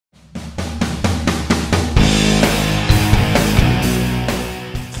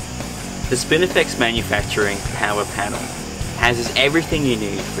The Spinifex Manufacturing Power Panel houses everything you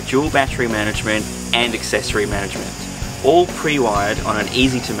need for dual battery management and accessory management, all pre-wired on an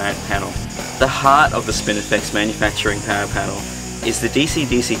easy-to-mount panel. The heart of the Spinifex Manufacturing Power Panel is the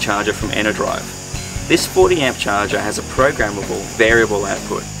DC2DC charger from Enerdrive. This 40 amp charger has a programmable variable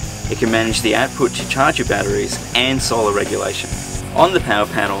output. It can manage the output to charge your batteries and solar regulation. On the power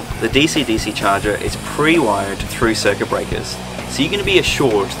panel, the DC2DC charger is pre-wired through circuit breakers, so you can be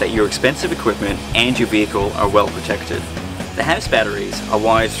assured that your expensive equipment and your vehicle are well protected. The house batteries are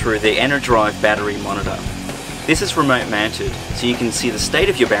wired through the Enerdrive battery monitor. This is remote mounted, so you can see the state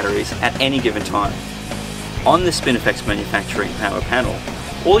of your batteries at any given time. On the Spinifex Manufacturing Power Panel,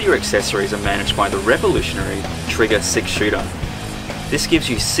 all your accessories are managed by the revolutionary Trigger 6-shooter. This gives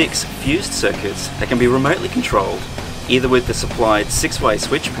you 6 fused circuits that can be remotely controlled, either with the supplied 6-way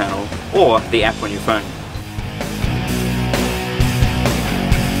switch panel or the app on your phone.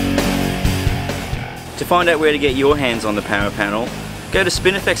 To find out where to get your hands on the power panel, go to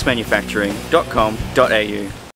spinifexmanufacturing.com.au.